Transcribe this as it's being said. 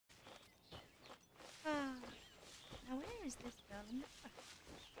is this girl in the back?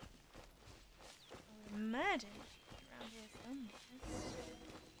 I would imagine she's around here somewhere.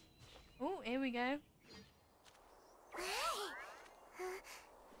 Oh, here we go.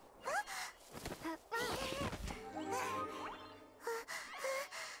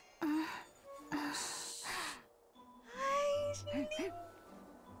 Hi, Shinny.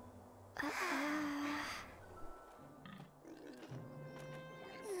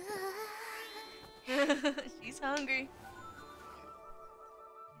 She's hungry.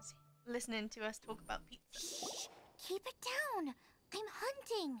 She's listening to us talk about pizza. Shh! Keep it down! I'm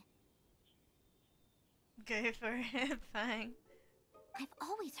hunting! Go for it, fine. I've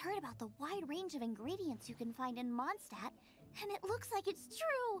always heard about the wide range of ingredients you can find in Mondstadt, and it looks like it's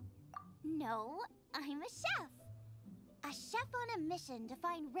true! No, I'm a chef! A chef on a mission to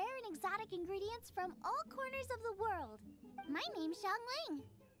find rare and exotic ingredients from all corners of the world. My name's Xiangling.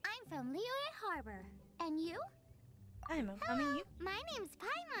 I'm from Liyue Harbor. And you? I'm Okami. You. My name's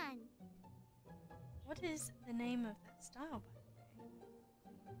Paimon. What is the name of that style, by the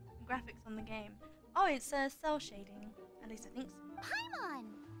way? The graphics on the game. Oh, it's cell shading. At least I think so. Paimon!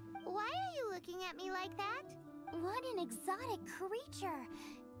 Why are you looking at me like that? What an exotic creature.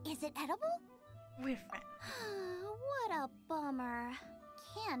 Is it edible? We're friends. What a bummer.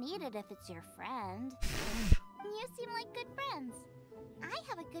 Can't eat it if it's your friend. You seem like good friends. I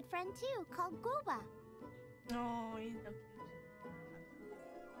have a good friend too, called Goba. Oh, he's so cute.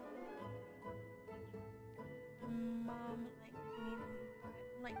 Mom,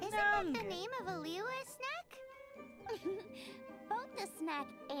 like, Isn't no, that I'm the good. name of a Liyue snack? Both the snack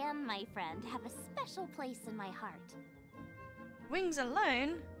and my friend have a special place in my heart. Wings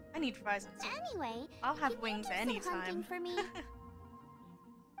alone? I need fries and sauce. Anyway, I'll have can wings you do any some hunting time. for me?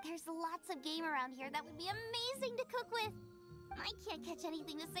 There's lots of game around here that would be amazing to cook with. I can't catch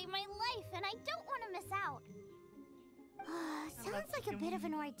anything to save my life, and I don't want to miss out. Sounds like a bit of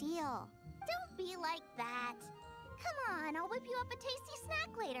an ordeal. Don't be like that. Come on, I'll whip you up a tasty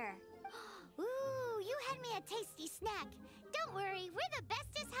snack later. Ooh, you had me a tasty snack. Don't worry, we're the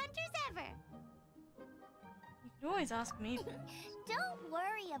bestest hunters ever. You can always ask me. Don't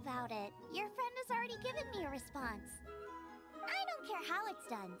worry about it. Your friend has already given me a response. I don't care how it's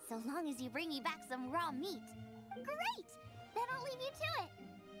done, so long as you bring me back some raw meat. Great! Then I'll leave you to it.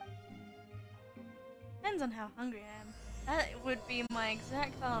 Depends on how hungry I am. That would be my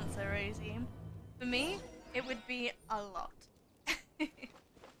exact answer, Rosie. For me, it would be a lot.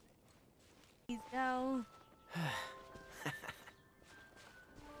 Please go.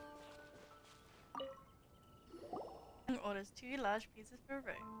 Orders 2 large pizzas for a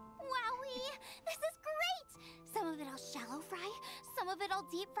row. Wowie! This is great! Some of it I'll shallow fry, some of it I'll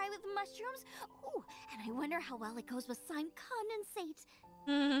deep fry with mushrooms. Ooh, and I wonder how well it goes with slime condensate.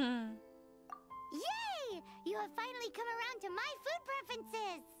 Yay! You have finally come around to my food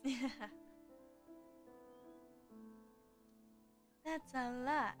preferences! That's a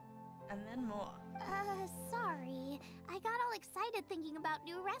lot. And then more. Sorry. I got all excited thinking about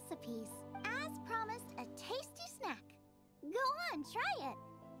new recipes. As promised, a tasty snack. Go on, try it.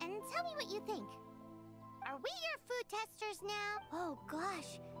 And tell me what you think. Are we your food testers now? Oh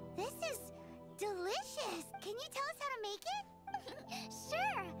gosh, this is delicious. Can you tell us how to make it?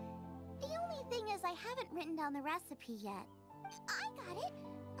 Sure. The only thing is I haven't written down the recipe yet. I got it.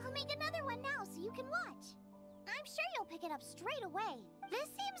 I'll make another one now so you can watch. I'm sure you'll pick it up straight away. This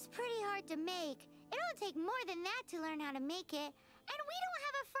seems pretty hard to make. It'll take more than that to learn how to make it. And we don't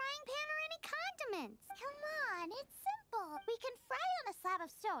have a frying pan or any condiments. Come on, it's simple. We can fry on a slab of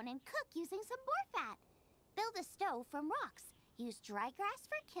stone and cook using some boar fat. Build a stove from rocks. Use dry grass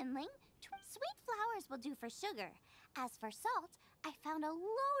for kindling. Sweet flowers will do for sugar. As for salt, I found a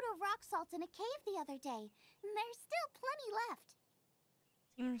load of rock salt in a cave the other day. There's still plenty left.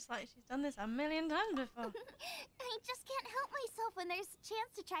 Seems like she's done this a million times before. I just can't help myself when there's a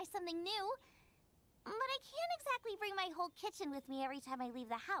chance to try something new. But I can't exactly bring my whole kitchen with me every time I leave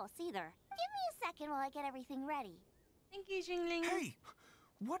the house, either. Give me a second while I get everything ready. Thank you, Jingling. Hey!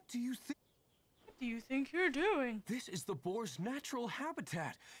 What do you think? What do you think you're doing? This is the boar's natural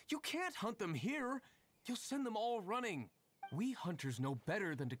habitat. You can't hunt them here. You'll send them all running. We hunters know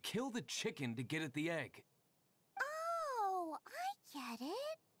better than to kill the chicken to get at the egg. Oh, I get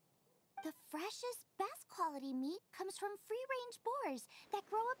it. The freshest, best quality meat comes from free-range boars that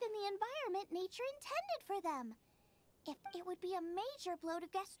grow up in the environment nature intended for them. It would be a major blow to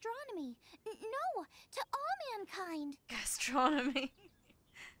gastronomy. No, to all mankind. Gastronomy.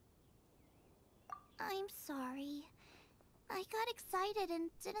 I'm sorry. I got excited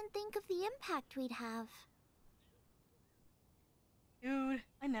and didn't think of the impact we'd have. Dude,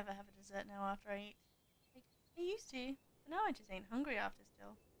 I never have a dessert now after I eat. Like, I used to. But now I just ain't hungry after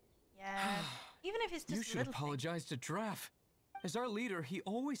still. Yeah, even if it's just You a should little apologize to Draff. As our leader, he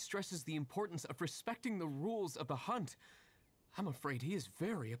always stresses the importance of respecting the rules of the hunt. I'm afraid he is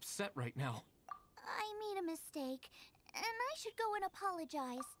very upset right now. I made a mistake, and I should go and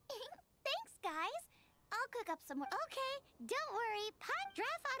apologize. Thanks, guys. I'll cook up some more. Okay, don't worry. Pot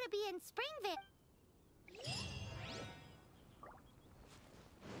Draft ought to be in Springville.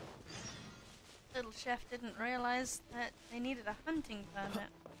 Little chef didn't realize that they needed a hunting permit.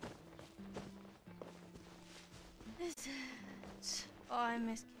 Dessert. Oh, I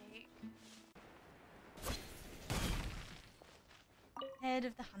miss cake. Head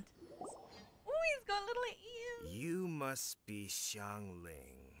of the hunters. Oh, he's got little ears. You must be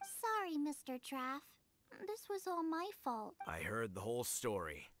Xiangling. Sorry, Mr. Draff. This was all my fault. I heard the whole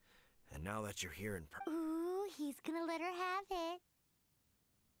story. And now that you're here in Ooh, he's gonna let her have it.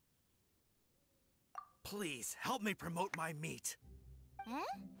 Please, help me promote my meat. Huh?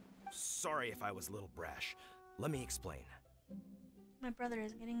 Sorry if I was a little brash. Let me explain. My brother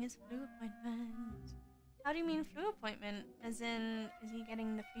is getting his flu appointment. How do you mean flu appointment? As in, is he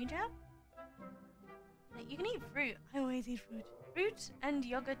getting the flu jab? Like, you can eat fruit. I always eat fruit. Fruit and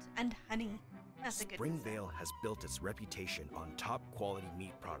yogurt and honey. That's a good Springvale has built its reputation on top quality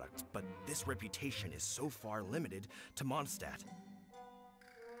meat products, but this reputation is so far limited to Mondstadt.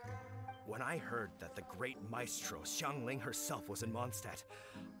 When I heard that the great maestro Xiangling herself was in Mondstadt,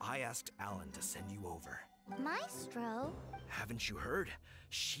 I asked Alan to send you over. Maestro? Haven't you heard?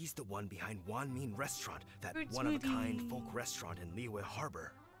 She's the one behind Wan Min Restaurant, that Fruit one-of-a-kind smoothie. folk restaurant in Liyue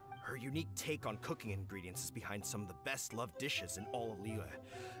Harbor. Her unique take on cooking ingredients is behind some of the best-loved dishes in all of Liyue.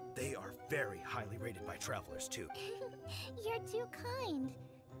 They are very highly rated by travelers, too. You're too kind.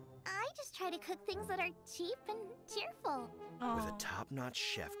 I just try to cook things that are cheap and cheerful. With a Oh. top-notch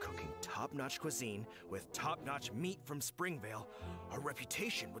chef cooking top-notch cuisine with top-notch meat from Springvale, our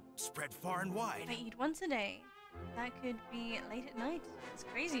reputation would spread far and wide. I eat once a day. That could be late at night. It's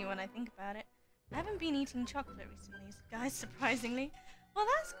crazy when I think about it. I haven't been eating chocolate recently, guys, surprisingly. Well,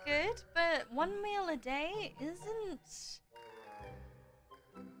 that's good, but one meal a day isn't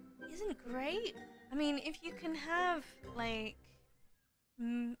great. I mean, if you can have like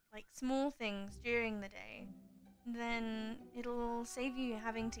small things during the day, then it'll save you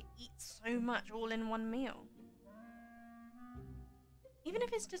having to eat so much all in one meal. Even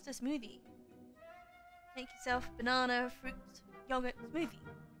if it's just a smoothie. Make yourself banana, fruit, yogurt smoothie.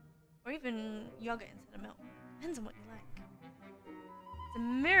 Or even yogurt instead of milk. Depends on what you like. It's a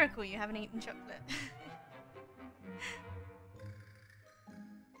miracle you haven't eaten chocolate.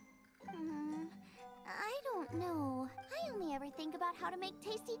 I don't know. I only ever think about how to make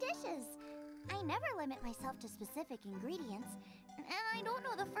tasty dishes. I never limit myself to specific ingredients, and I don't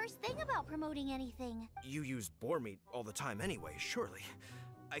know the first thing about promoting anything. You use boar meat all the time anyway, surely.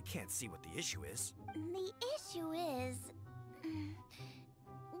 I can't see what the issue is. The issue is...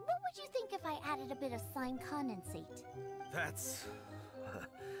 what would you think if I added a bit of slime condensate? That's...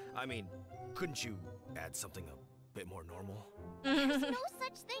 I mean, couldn't you add something a bit more normal? There's no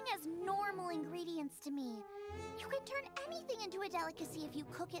such thing as normal ingredients to me. You can turn anything into a delicacy if you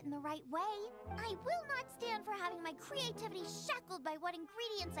cook it in the right way. I will not stand for having my creativity shackled by what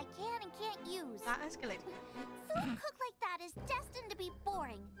ingredients I can and can't use. That escalated. Food cooked like that is destined to be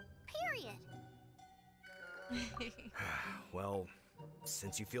boring. Period. Well,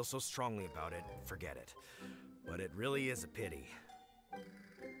 since you feel so strongly about it, forget it. But it really is a pity.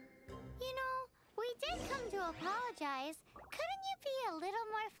 You know, we did come to apologize. Couldn't you be a little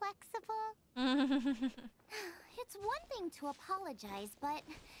more flexible? It's one thing to apologize, but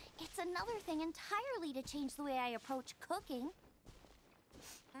it's another thing entirely to change the way I approach cooking.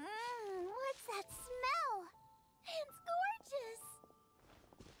 What's that smell? It's gorgeous!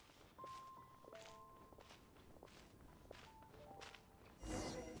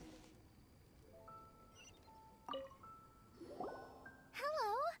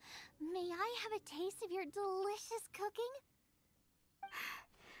 Hello, may I have a taste of your delicious cooking?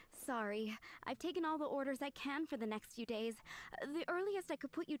 Sorry, I've taken all the orders I can for the next few days. The earliest I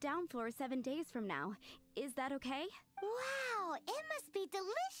could put you down for is 7 days from now. Is that okay? Wow, it must be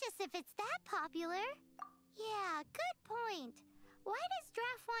delicious if it's that popular. Yeah, good point. Why does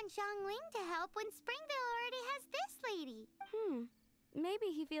Draft want Xiangling to help when Springvale already has this lady?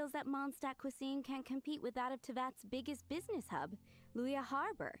 Maybe he feels that Mondstadt cuisine can't compete with that of Tevat's biggest business hub, Liyue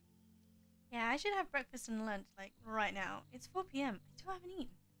Harbor. Yeah, I should have breakfast and lunch, like, right now. It's 4 p.m. I still haven't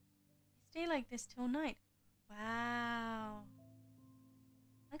eaten. I stay like this till night. Wow.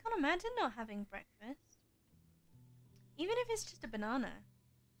 I can't imagine not having breakfast. Even if it's just a banana.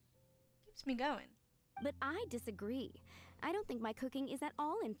 Keeps me going. But I disagree. I don't think my cooking is at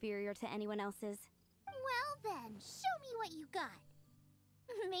all inferior to anyone else's. Well then, show me what you got.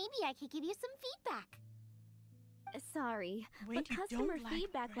 Maybe I could give you some feedback. Sorry, Wait, but you customer don't like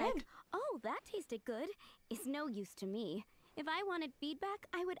feedback bread? like, "Oh, that tasted good," is no use to me. If I wanted feedback,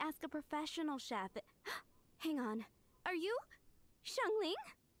 I would ask a professional chef. Hang on. Are you Xiangling?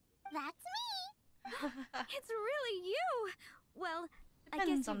 That's me. It's really you! Well, I guess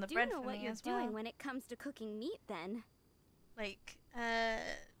Depends you on the do bread know for what me you're as doing well. when it comes to cooking meat, then. Like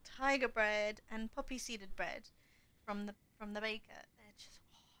tiger bread and poppy seeded bread from the baker. They're just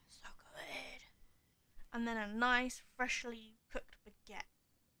so good. And then a nice freshly cooked baguette.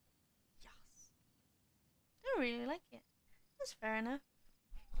 Yes. I really like it. That's fair enough.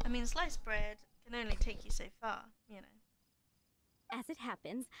 I mean, sliced bread can only take you so far, you know. As it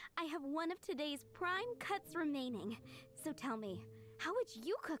happens, I have one of today's prime cuts remaining. So tell me, how would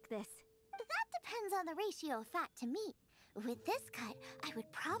you cook this? That depends on the ratio of fat to meat. With this cut, I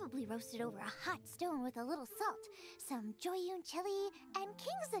would probably roast it over a hot stone with a little salt, some Joyun chili, and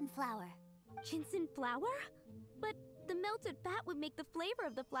Kingston flour. Ginseng flour? But the melted fat would make the flavor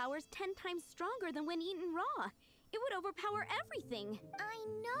of the flowers 10 times stronger than when eaten raw. It would overpower everything. I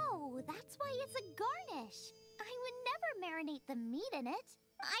know, that's why it's a garnish. I would never marinate the meat in it.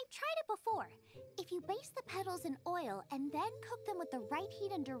 I've tried it before. If you baste the petals in oil and then cook them with the right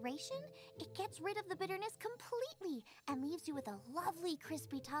heat and duration, it gets rid of the bitterness completely and leaves you with a lovely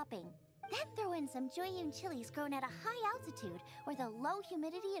crispy topping. Then throw in some Joyun chilies grown at a high altitude where the low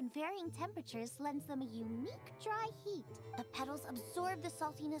humidity and varying temperatures lends them a unique dry heat. The petals absorb the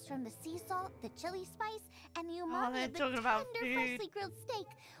saltiness from the sea salt, the chili spice, and the umami they're of the talking about tender, food. freshly grilled steak,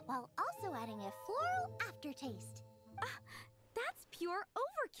 while also adding a floral aftertaste. That's pure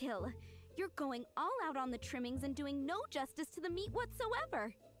overkill. You're going all out on the trimmings and doing no justice to the meat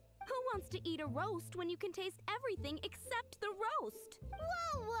whatsoever. Who wants to eat a roast when you can taste everything except the roast?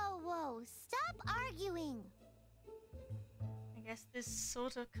 Whoa, whoa, whoa! Stop arguing! I guess this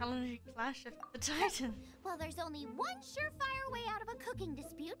sort of culinary clash of the Titan. Well, there's only one surefire way out of a cooking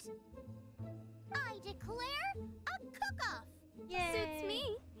dispute. I declare a cook-off! Yay! Suits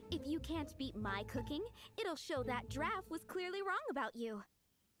me. If you can't beat my cooking, it'll show that Draft was clearly wrong about you.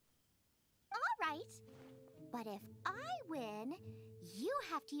 All right. But if I win, you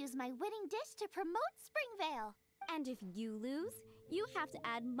have to use my winning dish to promote Springvale. And if you lose, you have to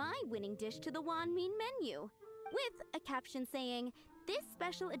add my winning dish to the Wan Mean menu. With a caption saying, "This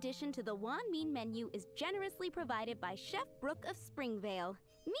special addition to the Wan Mean menu is generously provided by Chef Brooke of Springvale,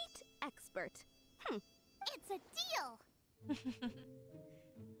 meat expert." It's a deal.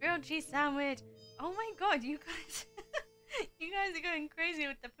 Grilled cheese sandwich. Oh my god, you guys. You guys are going crazy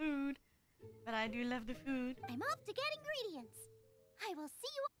with the food. But I do love the food. I'm off to get ingredients. I will see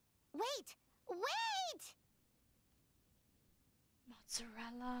you. Wait! Wait!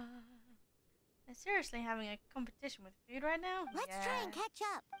 Mozzarella. They're seriously having a competition with food right now? Let's try and catch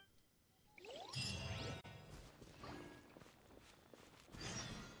up.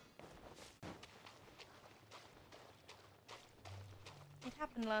 It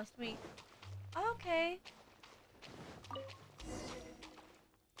happened last week. Okay.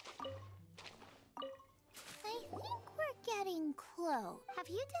 I think we're getting close. Have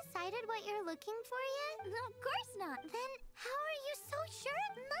you decided what you're looking for yet? No, of course not. Then how are you so sure?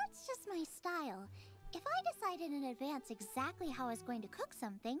 That's just my style. If I decided in advance exactly how I was going to cook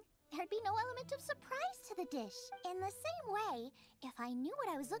something, there'd be no element of surprise to the dish. In the same way, if I knew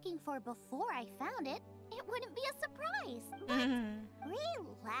what I was looking for before I found it, it wouldn't be a surprise. But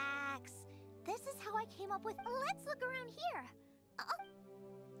relax. This is how I came up with. Let's look around here.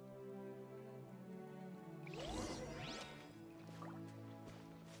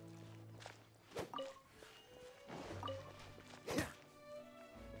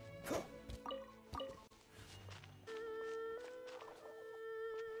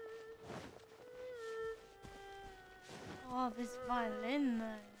 Oh, this violin though.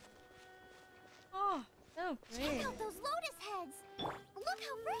 Oh, so Check pretty. out those lotus heads! Look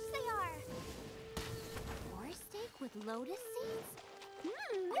how fresh they are! Horse steak with lotus seeds?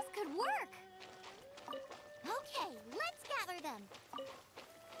 This could work! Okay, let's gather them!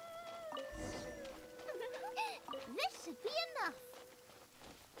 This should be enough!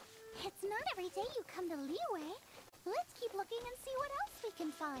 It's not every day you come to Liyue. Let's keep looking and see what else we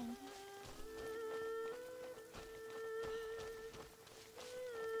can find.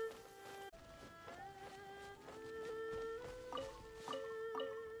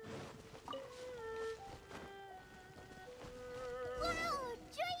 Wow,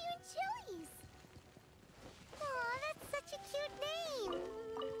 Joyun chilies! Aw, that's such a cute name!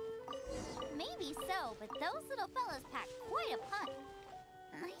 Maybe so, show, but those little fellas pack quite a punch.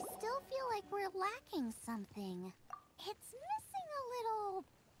 I still feel like we're lacking something. It's missing a little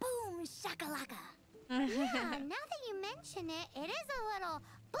boom shakalaka. Yeah, now that you mention it, it is a little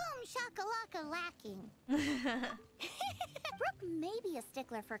boom shakalaka lacking. Brooke may be a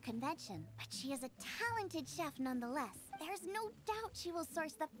stickler for convention, but she is a talented chef nonetheless. There's no doubt she will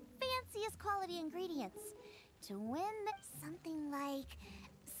source the fanciest quality ingredients to win something like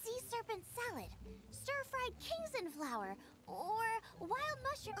sea serpent salad, stir-fried Kingston flour, or wild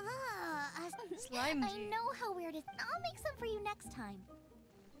mushroom. Slime I juice. know how weird it is. I'll make some for you next time.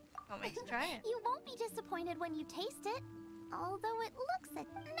 Can't wait to try it. You won't be disappointed when you taste it. Although it looks it.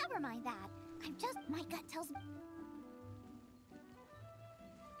 Never mind that. My gut tells me.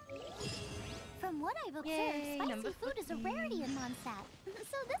 From what I've observed, Yay, spicy number food is a 14. rarity in Mondstadt.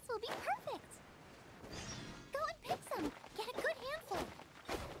 So this will be perfect. Go and pick some. Get a good handful.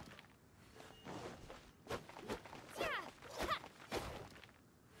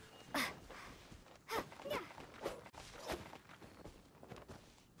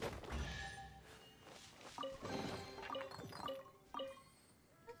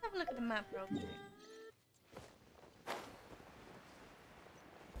 Let's have a look at the map real quick.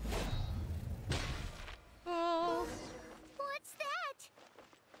 Cool. What's that?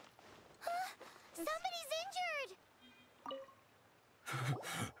 Huh? Somebody's injured.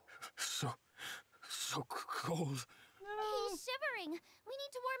 So cold. He's shivering. We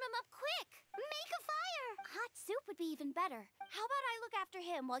need to warm him up quick. Make a fire. Hot soup would be even better. How about I look after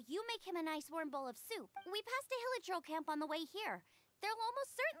him while you make him a nice warm bowl of soup? We passed a Hillitro camp on the way here. There'll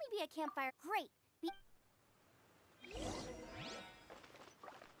almost certainly be a campfire. Great.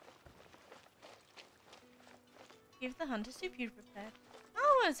 Give the hunter soup you prepared.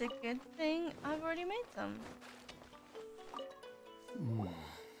 Oh, it's a good thing I've already made some.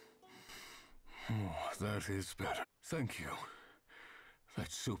 Oh, that is better. Thank you.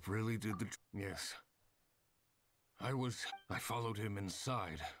 That soup really did the yes. I followed him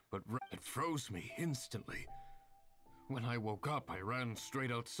inside, but it froze me instantly. When I woke up, I ran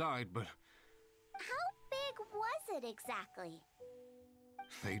straight outside, but How big was it exactly?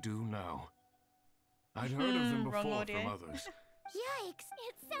 they do now. I'd heard of them wrong before audio. from others. Yikes!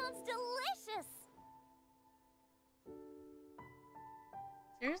 It sounds delicious!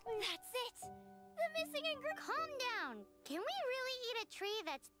 Seriously? That's it! The missing ingredient. Calm down! Can we really eat a tree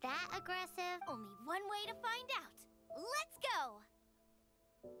that's that aggressive? Only one way to find out. Let's go!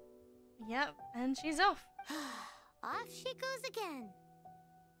 Yep, and she's off. Off she goes again.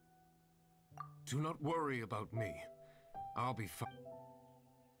 Do not worry about me. I'll be fine.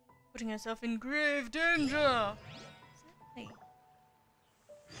 Putting herself in grave danger. Exactly.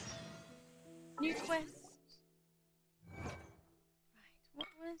 New quest. Right, what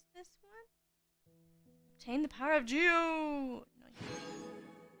was this one? Obtain the power of Geo. Nice.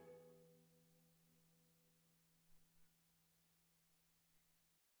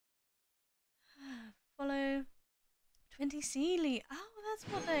 Follow 20 Sealy. Oh, that's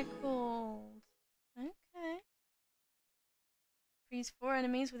what they're called. Okay. Freeze 4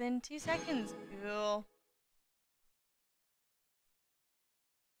 enemies within 2 seconds. Cool.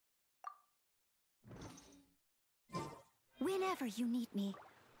 Whenever you need me,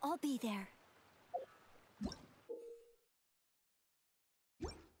 I'll be there.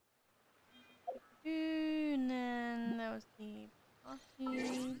 And then there was the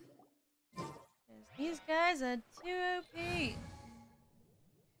party. Because these guys are too OP.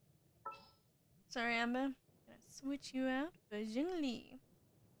 Sorry, Amber. I'm gonna switch you out for Jingli.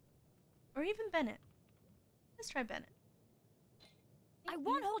 Or even Bennett. Let's try Bennett. I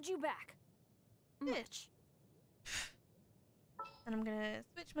won't hold you back. Bitch. And I'm gonna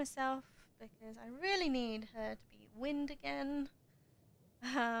switch myself because I really need her to be wind again.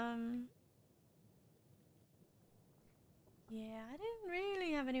 Yeah, I didn't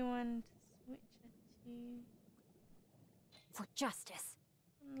really have anyone to switch it to. For justice.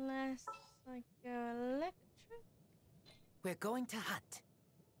 Unless I go electric. We're going to hunt.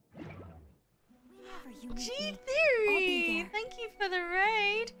 Whenever you need G me, Theory! I'll be there. Thank you for the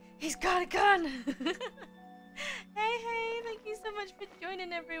raid. He's got a gun. Hey, thank you so much for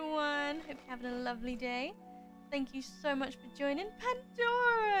joining, everyone. Hope you're having a lovely day. Thank you so much for joining.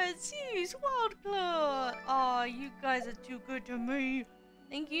 Pandora, Zeus, Wildclaw. Oh, you guys are too good to me.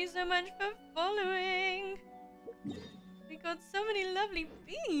 Thank you so much for following. We got so many lovely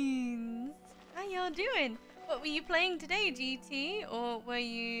beans. How y'all doing? What were you playing today, GT? Or were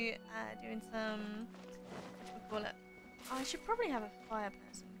you doing some... what should we call it? Oh, I should probably have a fire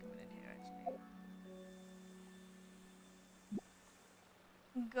person coming in here, actually.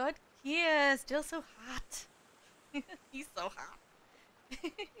 God, Kia, still so hot. He's so hot.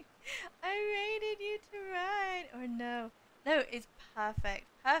 I rated you to ride. Or no. No, it's perfect.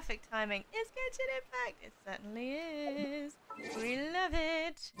 Perfect timing. It's Genshin Impact. It certainly is. We love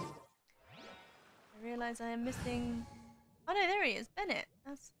it. I realise I am missing... Oh no, there he is. Bennett.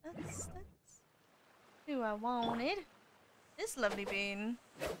 That's who I wanted. This lovely bean.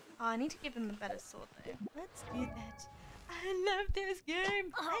 Oh, I need to give him a better sword though. Let's do that. I love this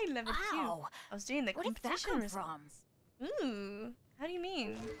game. I love it too. Ow. I was doing the Where did that competition come results. Ooh, how do you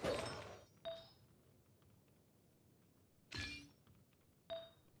mean?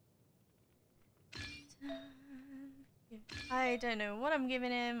 I don't know what I'm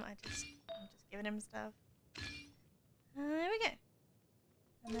giving him. I'm just giving him stuff. There we go.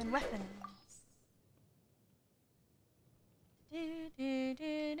 And then weapons. Let's give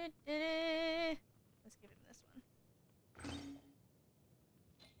him this one.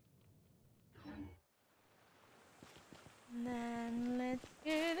 And then let's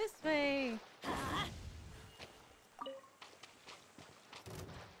go this way.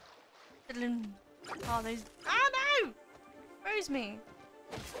 Oh, those. Oh no! Froze me.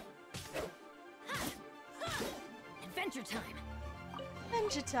 Adventure time.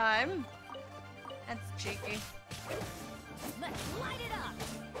 Adventure time? That's cheeky. Let's light it up.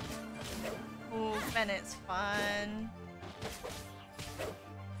 Oh, Bennett's fun.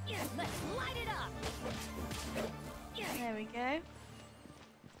 Let's light it up. There we go.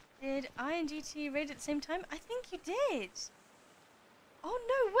 Did I and GT raid at the same time? I think you did. Oh,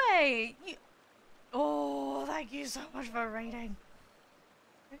 no way. You... Oh, thank you so much for raiding.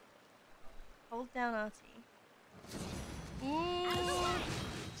 Hold down RT. Ooh.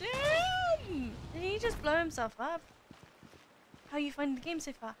 Damn! Did he just blow himself up? How are you finding the game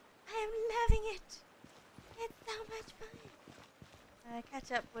so far? I am loving it. It's so much fun.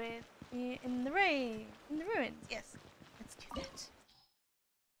 Catch up with in the ruins. Yes, let's do that.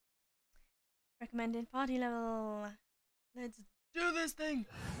 Recommended party level. Let's do this thing.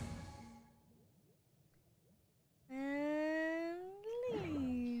 And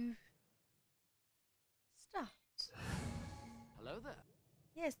leave. Start. Hello there.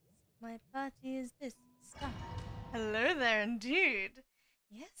 Yes, my party is this. Start. Hello there, indeed.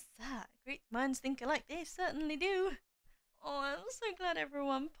 Yes, sir. Great minds think alike. They certainly do. Oh, I'm so glad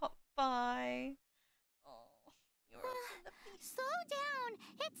everyone popped by. Oh, you're lovely. Slow down.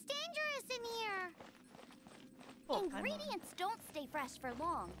 It's dangerous in here. Poor Ingredients don't stay fresh for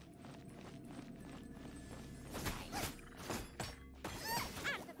long.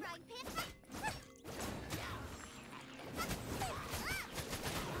 Out of the frying pan.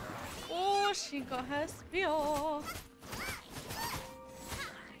 Oh, she got her spear. A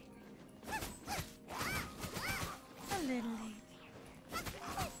little lady.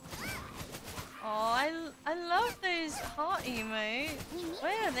 Oh, I love those heart emotes.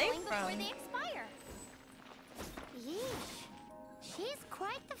 Where are they Before from? they expire. Yeesh. She's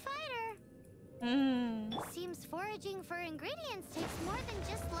quite the fighter. Hmm. Seems foraging for ingredients takes more than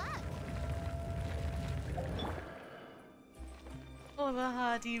just luck. All the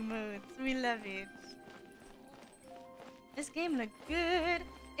heart emotes. We love it. This game looks good.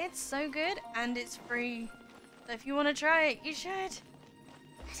 It's so good and it's free. So if you want to try it, you should.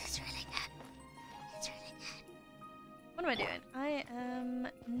 This is really good. It's really good. What am I doing? I am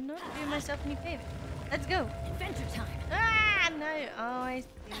not doing myself any favor. Let's go. Adventure time. Ah, no. Oh, I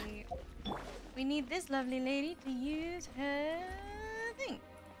see. We need this lovely lady to use her thing.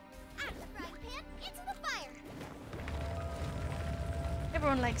 Out of the frying pan, into the fire.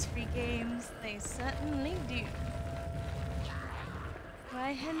 Everyone likes free games. They certainly do.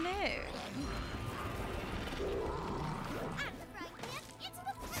 Why, hello. Out of the frying pan, into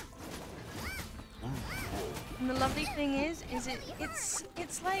the And the lovely thing is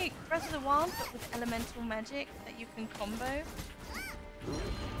it's like Breath of the Wild, but with elemental magic that you can combo.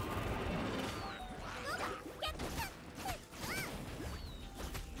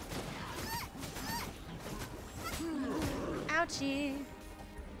 Ouchie.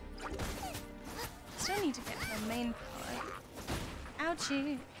 Still need to get my main power.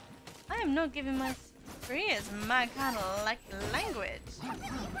 Ouchie. I am not giving my free as my kind of like language.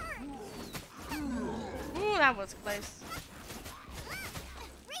 Ooh, that was close.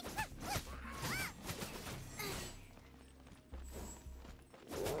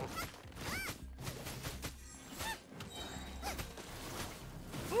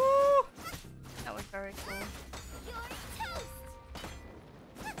 Ooh, that was very cool.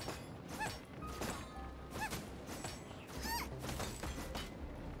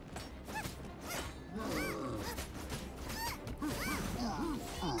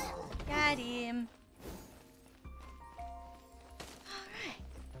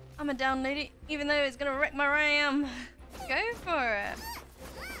 I'ma download it, even though it's gonna wreck my RAM. Go for it.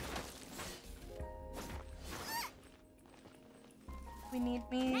 We need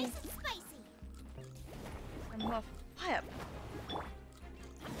me Nice and spicy. some more fire.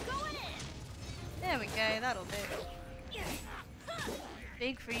 Going in. There we go, that'll do.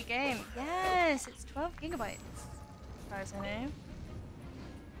 Big free game. Yes, it's 12 gigabytes, as far as I know.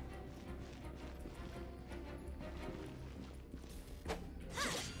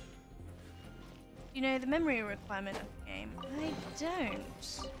 You know the memory requirement of the game? I don't. Which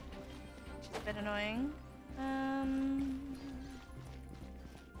is a bit annoying. I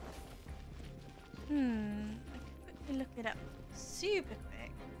can quickly look it up. Super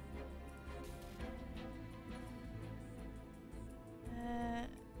quick.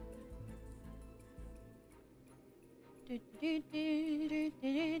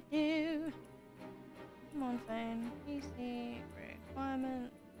 Come on, phone. PC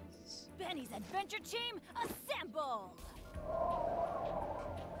requirements. Benny's adventure team, assemble!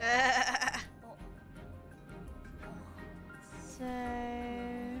 So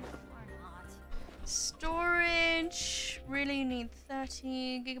Or not. storage. Really you need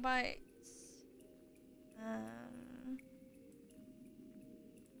 30 gigabytes.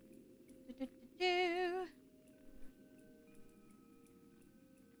 Do-do-do-do.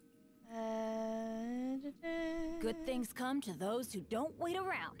 Good things come to those who don't wait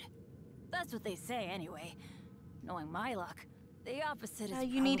around. That's what they say anyway. Knowing my luck, the opposite is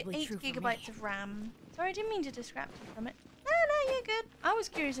You need probably 8 true for gigabytes me. of RAM. Sorry, I didn't mean to distract you from it. No, you're good. I was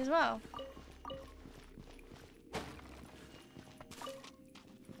curious as well.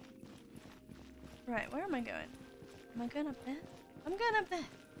 Right, where am I going? Am I going up there? I'm going up there.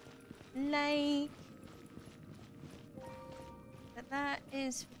 Like... But that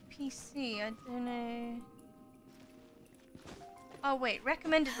is for PC. I don't know... Oh wait,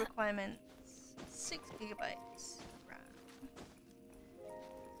 recommended requirements. 6 gigabytes RAM.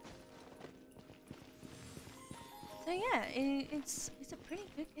 So yeah, it's a pretty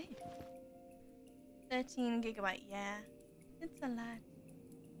good game. 13 gigabyte, yeah. It's a lot.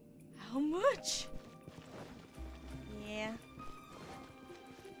 How much? Yeah.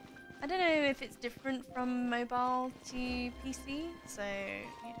 I don't know if it's different from mobile to PC, so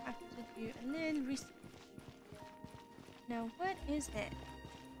you'd have to do a little research. Now, what is it?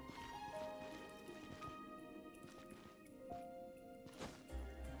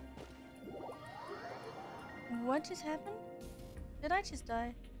 What just happened? Did I just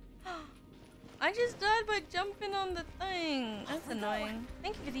die? I just died by jumping on the thing. That's annoying.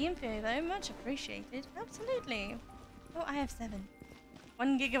 Thank you for the info though, much appreciated. Absolutely. Oh, I have 7.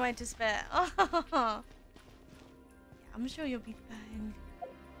 1 gigabyte to spare. Oh, yeah, I'm sure you'll be fine.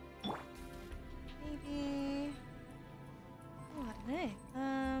 Maybe... Oh, I don't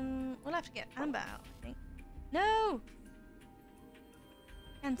know. We'll have to get Amber out, I think. No!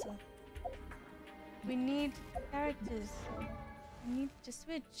 Cancel. We need characters. We need to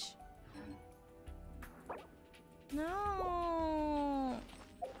switch. No!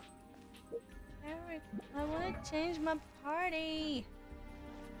 Eric, I want to change my party.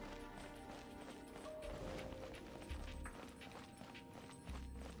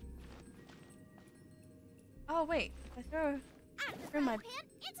 Oh wait, if I throw my Pan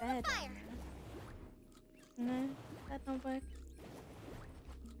into bed the fire. on there. No, that don't work.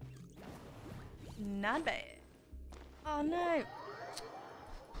 Not bad. Oh no!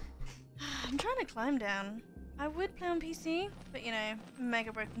 I'm trying to climb down. I would play on PC, but you know,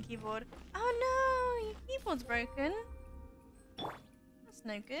 mega broken keyboard. Oh no, your keyboard's broken. That's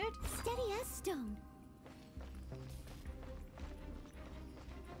no good. Steady as stone.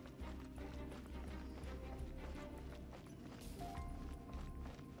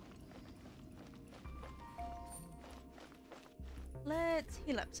 Let's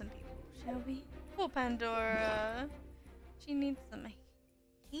heal up some people, shall we? Poor Pandora. She needs some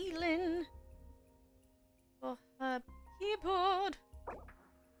healing for her keyboard.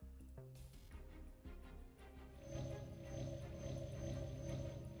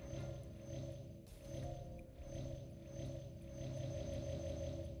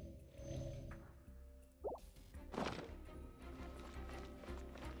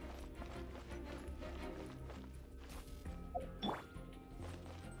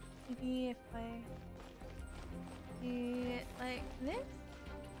 Maybe if I do it like this?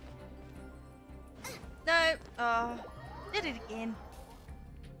 No! Oh, did it again.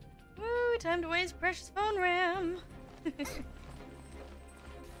 Woo, time to waste precious phone RAM.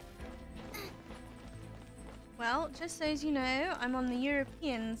 Well, just so as you know, I'm on the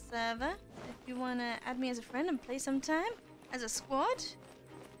European server. If you want to add me as a friend and play sometime as a squad,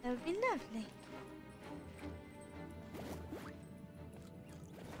 That would be lovely.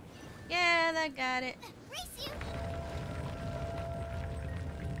 Yeah, that got it. Race you!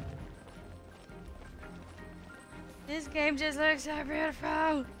 This game just looks so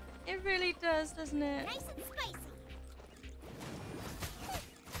beautiful. It really does, doesn't it? Nice and spicy.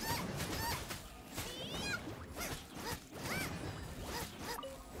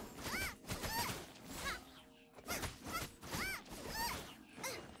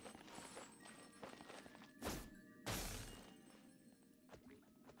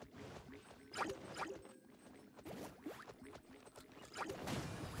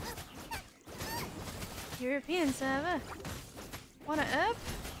 European server. Want a up?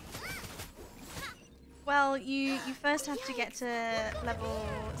 Well, you first have to get to level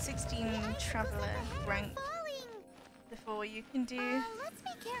 16 traveler rank before you can do Let's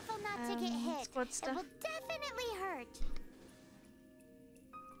be careful not to get hit. squad It stuff. will definitely hurt.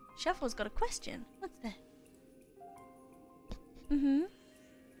 Shuffle's got a question. What's that? Mm-hmm.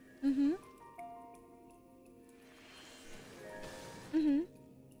 Mm-hmm. Mm-hmm.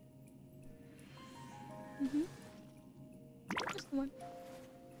 Mm-hmm. Just the one.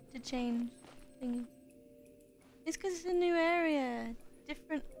 To change thingy. It's because it's a new area.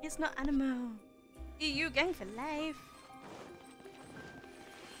 Different. It's not Animo. You gang for life.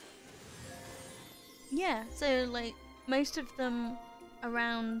 Yeah, so like most of them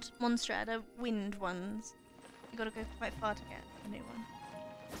around Mondstadt are wind ones. You gotta go quite far to get a new one.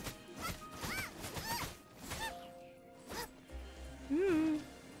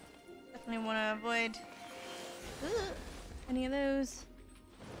 Definitely want to avoid any of those.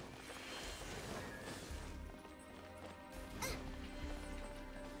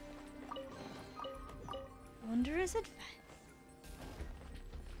 Wanderer's advice.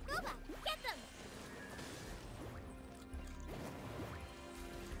 Boba, get them!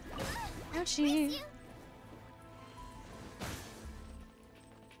 Ouchie.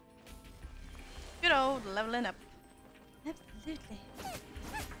 Good old leveling up. Absolutely.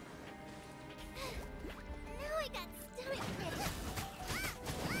 Now I got stomach cramps.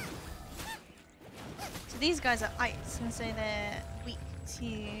 So these guys are ice, and so they're weak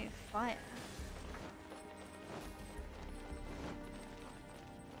to fire.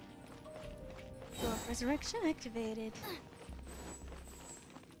 Dwarf resurrection activated.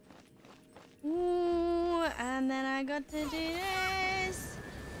 Ooh, and then I got to do this.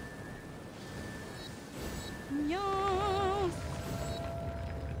 Yes.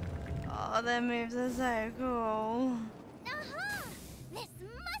 Oh, their moves are so cool. Aha! This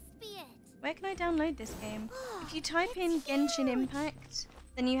must be it. Where can I download this game? If you type in Genshin Impact,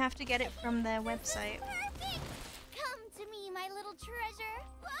 then you have to get it from their website. Perfect! Come to me, my little treasure.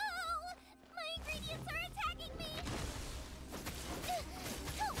 Whoa! My ingredients are attacking me.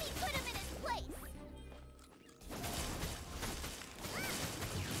 Help me put him in his place.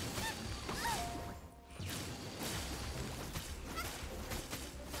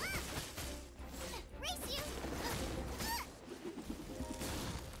 Race you!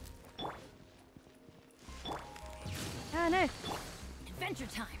 Oh no. Adventure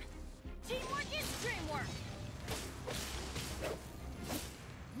time. Teamwork is dreamwork.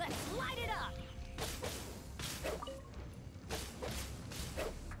 Let's light it up.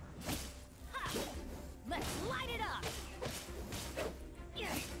 Ha! Let's light it up.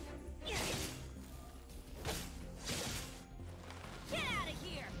 Yeah. Yeah. Get out of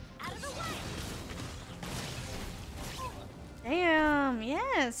here. Out of the way. Damn,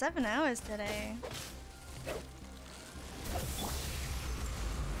 yeah, 7 hours today.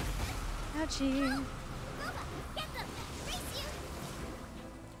 Ouchie. Boba, get them! Race you!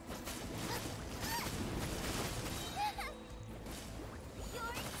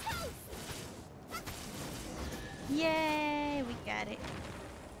 You're toast! Yay, we got it.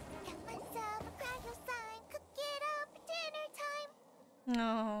 Got myself a gradual sign, cook it up at dinner time.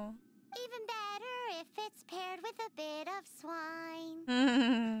 No. Even better if it's paired with a bit of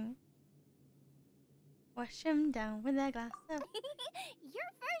swine. Wash him down with a glass of. Your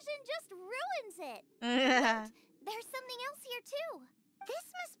version just ruins it. Yeah. There's something else here too. This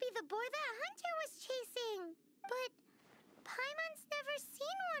must be the boar that Hunter was chasing. But Paimon's never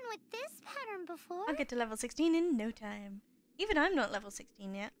seen one with this pattern before. I'll get to level 16 in no time. Even I'm not level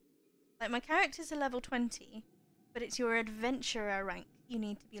 16 yet. Like, my characters are level 20, but it's your adventurer rank you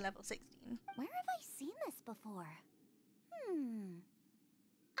need to be level 16. Where have I seen this before?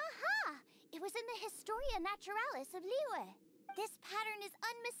 Aha! It was in the Historia Naturalis of Liyue. This pattern is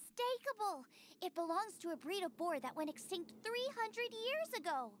unmistakable. It belongs to a breed of boar that went extinct 300 years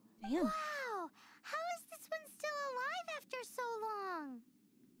ago. Damn. Wow! How is this one still alive after so long?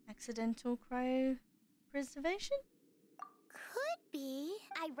 Accidental cryopreservation? Could be.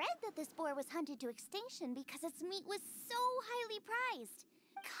 I read that this boar was hunted to extinction because its meat was so highly prized.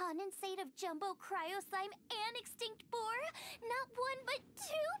 Condensate of jumbo cryo slime and extinct boar? Not one, but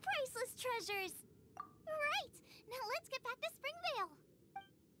two priceless treasures! Right! Now let's get back to Springvale!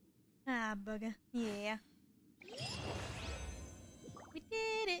 Ah, bugger. Yeah. We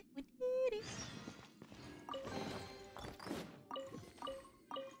did it! We did it!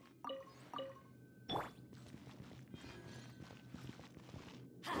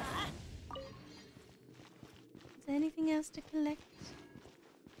 Is there anything else to collect?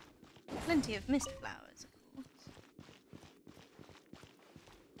 Plenty of mist flowers, of course.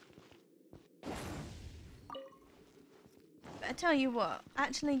 But I tell you what,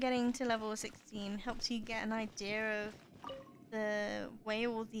 actually getting to level 16 helps you get an idea of the way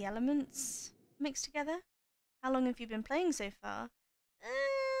all the elements mix together. How long have you been playing so far?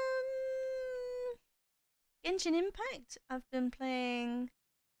 Genshin Impact, I've been playing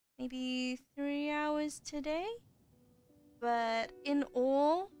maybe 3 hours today. But in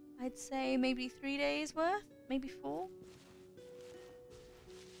all, I'd say maybe 3 days worth, maybe 4.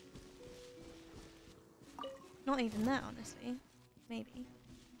 Not even that, honestly. Maybe.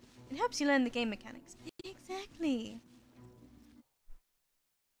 It helps you learn the game mechanics. Exactly.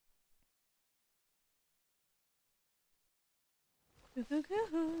 She's so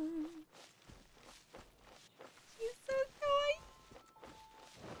kawaii.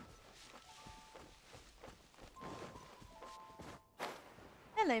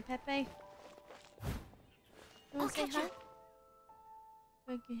 Hello, Pepe. You want to say hi?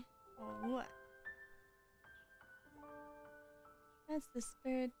 Okay. Oh, what? That's the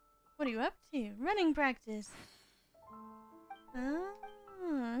spirit. What are you up to? Running practice.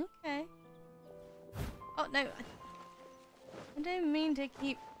 Oh, okay. Oh, no. I don't mean to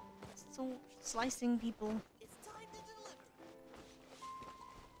keep slicing people. It's time to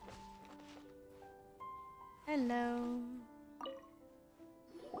deliver. Hello.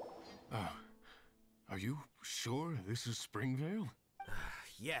 Are you sure this is Springvale?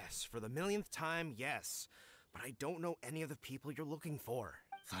 Yes, for the millionth time, yes. But I don't know any of the people you're looking for.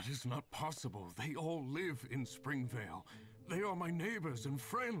 That is not possible. They all live in Springvale. They are my neighbors and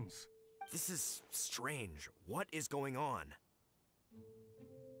friends. This is strange. What is going on?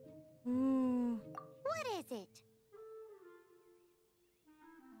 Ooh. What is it?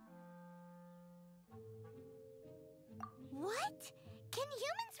 What? Can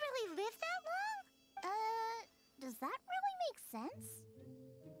humans really live that long? Does that really make sense?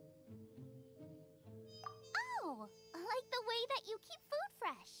 Oh, like the way that you keep food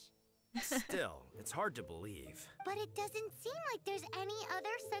fresh. Still, it's hard to believe. But it doesn't seem like there's any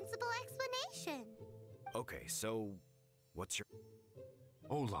other sensible explanation. Okay, so what's your...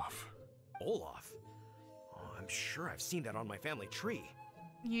 Olaf. Olaf? Oh, I'm sure I've seen that on my family tree.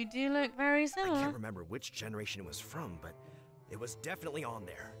 You do look very I similar. can't remember which generation it was from, but it was definitely on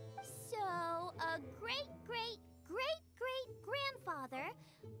there. So, a great-great-great-great-grandfather,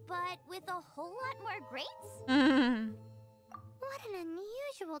 but with a whole lot more greats? What an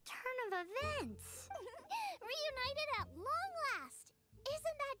unusual turn of events! Reunited at long last!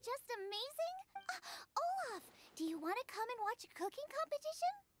 Isn't that just amazing? Olaf, do you want to come and watch a cooking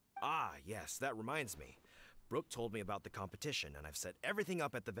competition? Ah, yes, that reminds me. Brooke told me about the competition, and I've set everything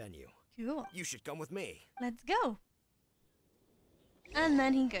up at the venue. Cool. You should come with me. Let's go. And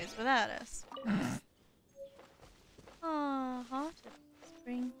then he goes without us. Aw, heart of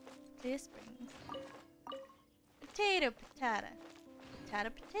spring. Clear springs. Potato, potato. Potato,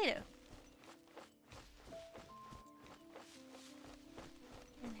 potato.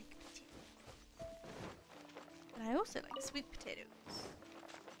 I like potatoes. But I also like sweet potatoes.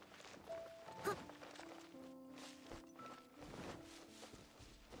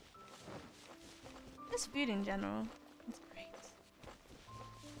 Just food in general. It's great.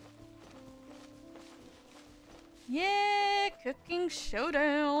 Yeah, cooking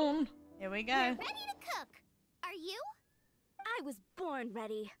showdown. Here we go. We're ready to cook. Are you? I was born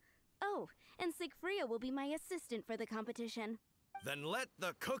ready. Oh, and Sigfria will be my assistant for the competition. Then let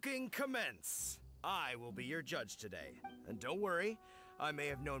the cooking commence. I will be your judge today. And don't worry, I may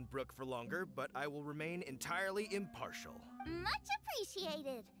have known Brooke for longer, but I will remain entirely impartial. Much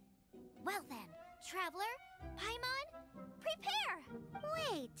appreciated. Well then, Traveler, Paimon, prepare!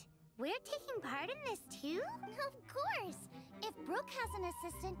 Wait, we're taking part in this too? Of course! If Brooke has an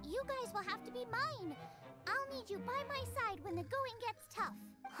assistant, you guys will have to be mine. I'll need you by my side when the going gets tough.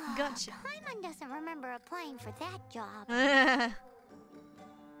 Gotcha. Paimon doesn't remember applying for that job.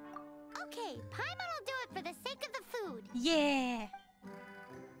 Okay, Paimon will do it for the sake of the food. Yeah.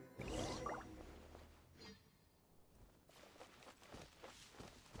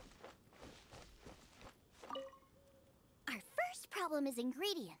 problem is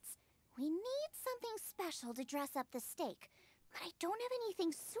ingredients. We need something special to dress up the steak, but I don't have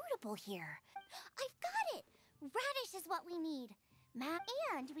anything suitable here. I've got it! Radish is what we need.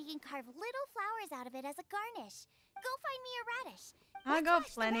 And we can carve little flowers out of it as a garnish. Go find me a radish. I Let's got wash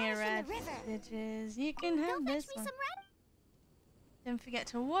the plenty of radish in the river. radishes. You can Go have fetch this me one. some radish. Don't forget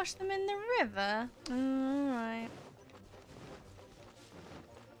to wash them in the river. Alright.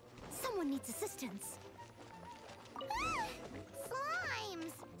 Someone needs assistance. Ah,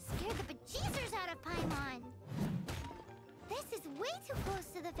 slimes! Scared the bejesus out of Paimon. This is way too close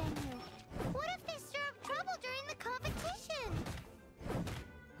to the venue. What if they stir up trouble during the competition?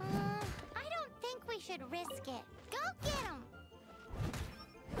 I don't think we should risk it. Go get them!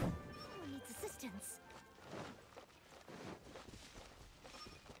 Someone needs assistance.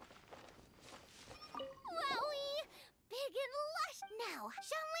 Wowie! Big and lush! Now,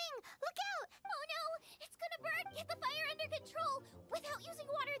 Xiangling, look out! Oh no! It's gonna burn! Get the fire under control! Without using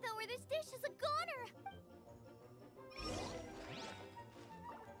water, though, or this dish is a goner!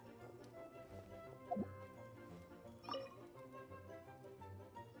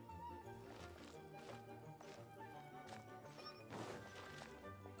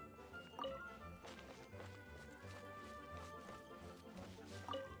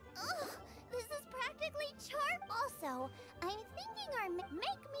 Ugh, this is practically charred. Also, I'm thinking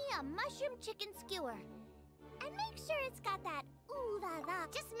make me a mushroom chicken skewer. And make sure it's got that ooh la la.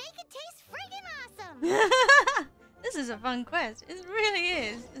 Just make it taste friggin' awesome! This is a fun quest. It really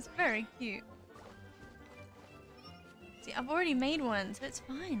is. It's very cute. See, I've already made one, so it's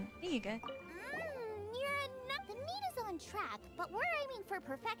fine. Here you go. The meat is on track, but we're aiming for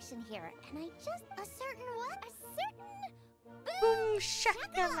perfection here. And I just... A certain what? A certain... Boom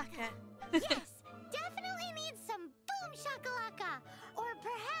shakalaka. Yes, definitely needs some boom shakalaka. Or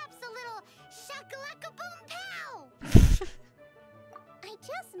perhaps a little shakalaka boom pow. I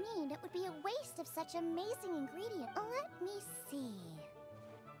just mean it would be a waste of such amazing ingredient. Let me see.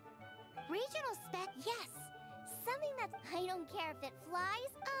 Regional spec, yes. Something that I don't care if it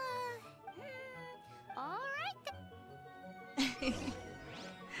flies. All right.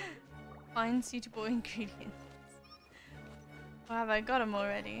 Find suitable ingredients. Or have I got them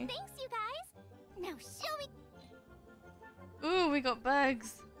already? Thanks, you guys. Now show me. Ooh, we got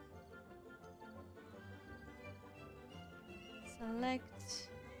bugs. Select.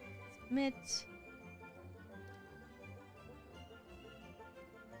 Submit.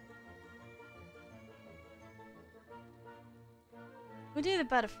 We'll do the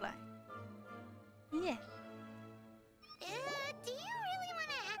butterfly. Yeah. Do you really want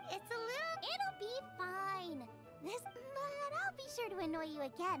to? It's a little. It'll be fine. But I'll be sure to annoy you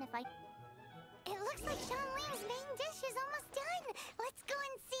again if I. It looks like Xiangling's main dish is almost done. Let's go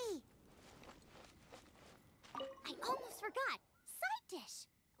and see. I almost forgot. Side dish.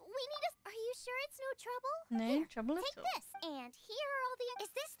 We need a. Are you sure it's no trouble? No Here, trouble at take all. this. And here are all the.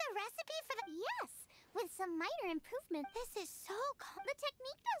 Is this the recipe for the? Yes. With some minor improvement, this is so the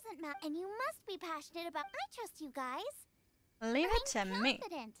technique doesn't matter, and you must be passionate about. I trust you guys. Leave it to I'm me.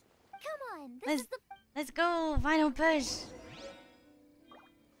 confident. Come on, this is the. Let's go. Final push.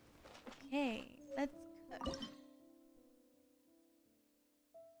 Okay, let's cook.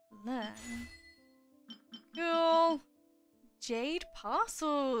 Learn. Cool. Jade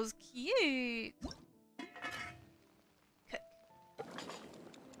parcels. Cute. Cook.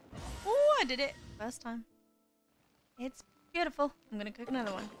 Oh, I did it. First time. It's beautiful. I'm gonna cook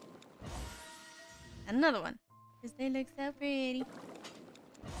another one. Another one. Because they look so pretty.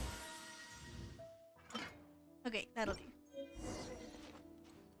 Okay, that'll do.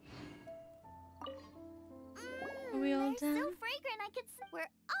 Are we all They're done? so fragrant, I could. We're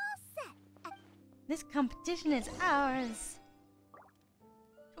all set. This competition is ours.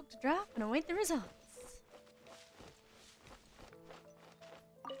 Talk to draft and await the results.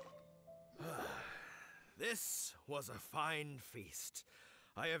 This was a fine feast.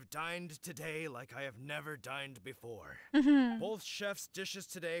 I have dined today like I have never dined before. Both chefs' dishes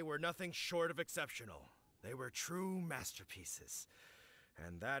today were nothing short of exceptional. They were true masterpieces.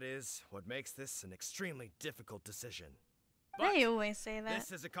 And that is what makes this an extremely difficult decision. But They always say that.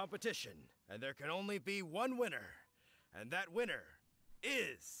 this is a competition, and there can only be one winner. And that winner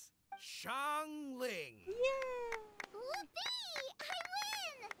is Xiangling. Yeah. Whoopee! I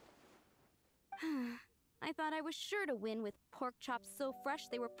win! I thought I was sure to win with pork chops so fresh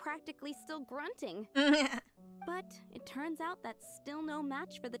they were practically still grunting. But it turns out that's still no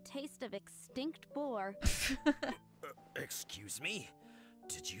match for the taste of extinct boar. Excuse me?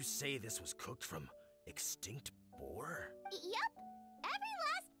 Did you say this was cooked from extinct boar? Yep, every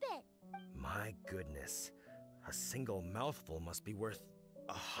last bit. My goodness. A single mouthful must be worth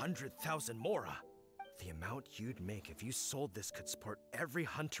 100,000 mora. The amount you'd make if you sold this could support every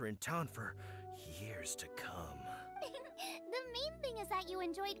hunter in town for years to come. The main thing is that you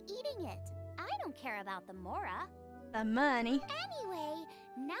enjoyed eating it. I don't care about the mora. The money. Anyway,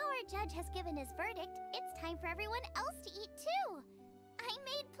 now our judge has given his verdict. It's time for everyone else to eat too. I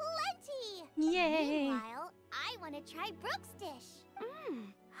made plenty. Yay. Meanwhile, I want to try Brooke's dish.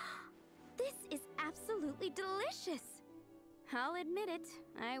 This is absolutely delicious. I'll admit it,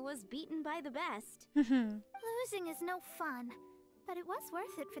 I was beaten by the best. Losing is no fun, but it was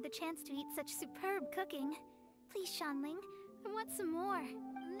worth it for the chance to eat such superb cooking. Please, Shanling, I want some more.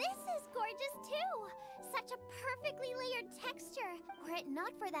 This is gorgeous too. Such a perfectly layered texture. Were it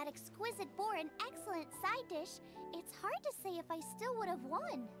not for that exquisite boar and excellent side dish, it's hard to say if I still would have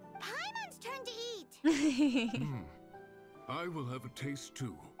won. Paimon's turn to eat. I will have a taste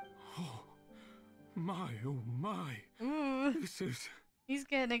too. Oh my. Ooh, This is he's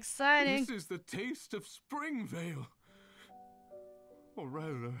getting exciting. This is the taste of Springvale. Or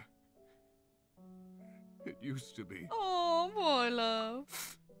rather, it used to be. Oh, boy,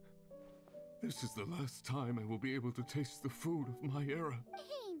 love. This is the last time I will be able to taste the food of my era.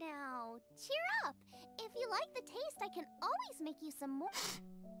 Hey now, cheer up. If you like the taste, I can always make you some more.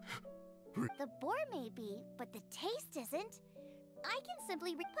 The boar may be, but the taste isn't. I can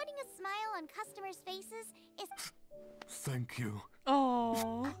simply putting a smile on customers' faces is... Thank you.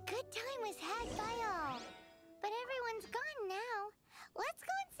 Oh. A good time was had by all. But everyone's gone now. Let's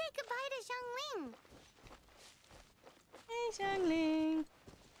go and say goodbye to Xiangling. Hey, Xiangling.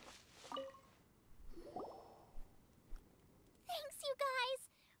 Thanks, you guys.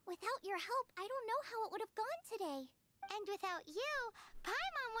 Without your help, I don't know how it would have gone today. And without you,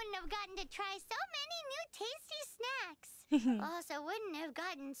 Paimon wouldn't have gotten to try so many new tasty snacks. Also wouldn't have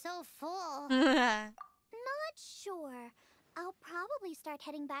gotten so full. Not sure. I'll probably start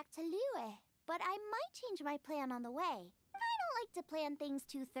heading back to Liyue, but I might change my plan on the way. I don't like to plan things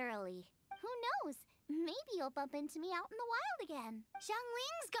too thoroughly. Who knows? Maybe you'll bump into me out in the wild again.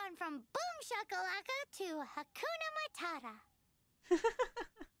 Xiangling's gone from boom shakalaka to Hakuna Matata.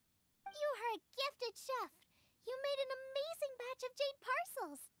 You are a gifted chef. You made an amazing batch of jade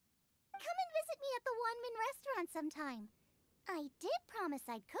parcels. Come and visit me at the Wanmin restaurant sometime. I did promise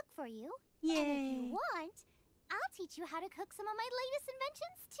I'd cook for you. And if you Yay. want, I'll teach you how to cook some of my latest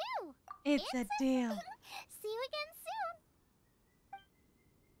inventions too. It's a deal. See you again soon.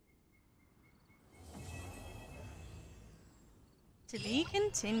 To be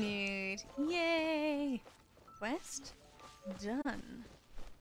continued. Yay. Quest done.